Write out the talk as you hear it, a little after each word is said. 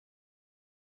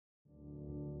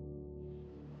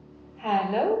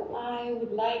Hello, I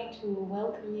would like to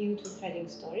welcome you to Threading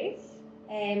Stories.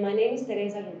 My name is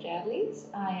Teresa Georgallis.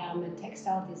 I am a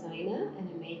textile designer and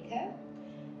a maker.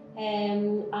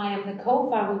 I am the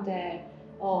co-founder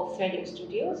of Threading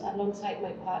Studios alongside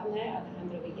my partner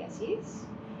Alejandro Villasis.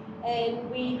 And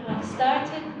we have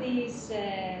started this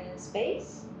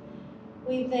space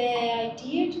with the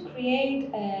idea to create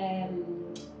a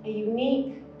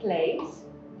unique place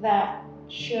that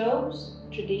shows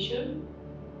tradition,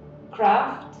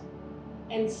 craft,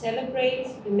 and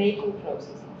celebrates the making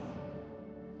processes.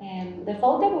 The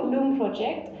Foldable Loom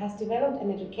project has developed an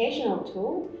educational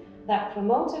tool that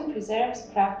promotes and preserves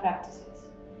craft practices.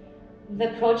 The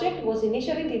project was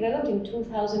initially developed in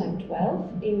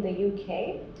 2012 in the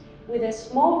UK with a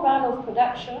small run of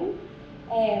production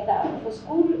for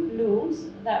school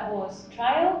looms that was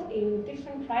trialled in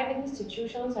different private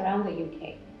institutions around the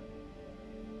UK.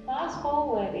 Fast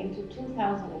forward into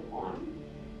 2001,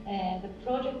 the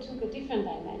project took a different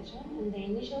dimension and the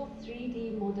initial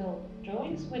 3D model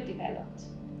drawings were developed.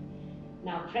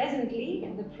 Now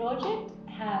presently, the project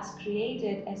has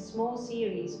created a small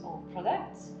series of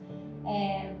products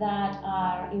that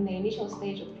are in the initial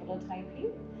stage of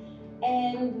prototyping.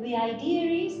 And the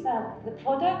idea is that the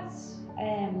products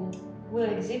will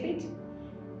exhibit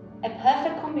a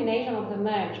perfect combination of the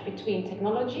merge between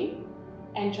technology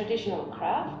and traditional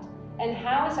craft, and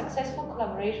how a successful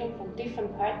collaboration from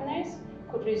different partners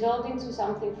could result into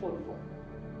something fruitful.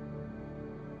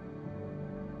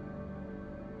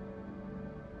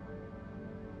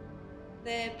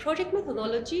 The project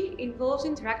methodology involves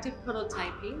interactive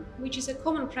prototyping, which is a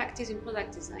common practice in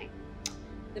product design.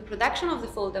 The production of the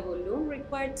foldable loom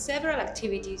required several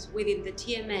activities within the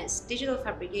TMS digital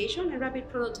fabrication and rapid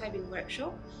prototyping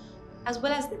workshop, as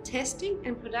well as the testing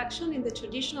and production in the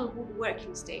traditional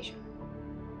woodworking station.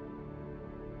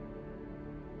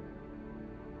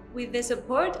 With the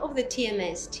support of the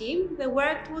TMS team, the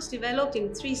work was developed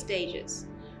in 3 stages: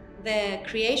 the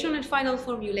creation and final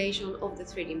formulation of the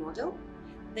 3D model,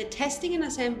 the testing and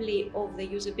assembly of the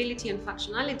usability and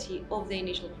functionality of the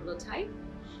initial prototype,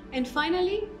 and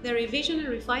finally, the revision and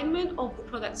refinement of the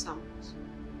product samples.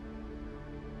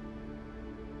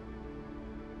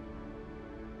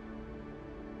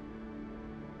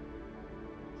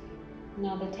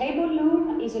 Now, the table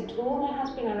loom is a tool that has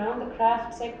been around the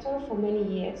craft sector for many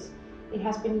years. It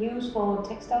has been used for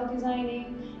textile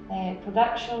designing,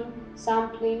 production,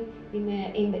 sampling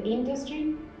in the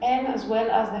industry, and as well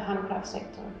as the handcraft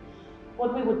sector.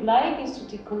 What we would like is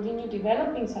to continue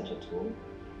developing such a tool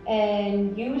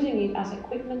and using it as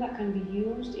equipment that can be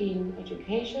used in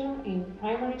education, in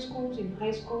primary schools, in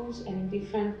high schools, and in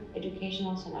different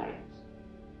educational scenarios.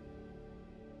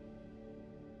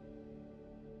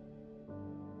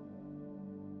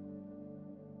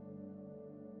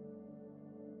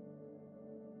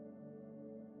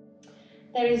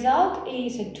 The result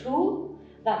is a tool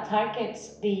that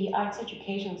targets the arts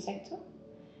education sector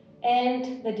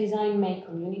and the design make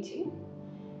community.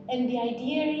 And the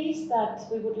idea is that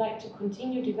we would like to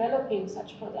continue developing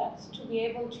such products to be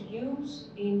able to use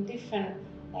in different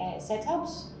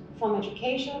setups, from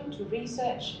education to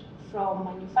research, from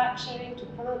manufacturing to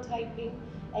prototyping,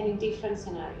 and in different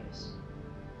scenarios.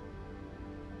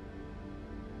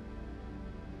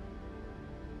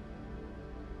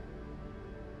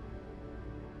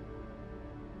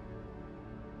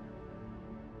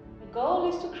 The goal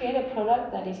is to create a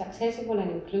product that is accessible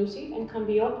and inclusive and can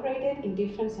be operated in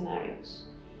different scenarios.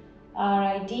 Our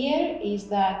idea is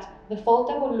that the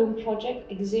Foldable Loom project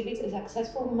exhibits a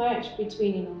successful merge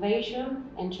between innovation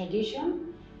and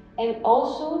tradition, and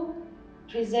also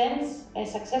presents a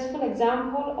successful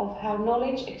example of how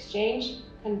knowledge exchange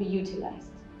can be utilized.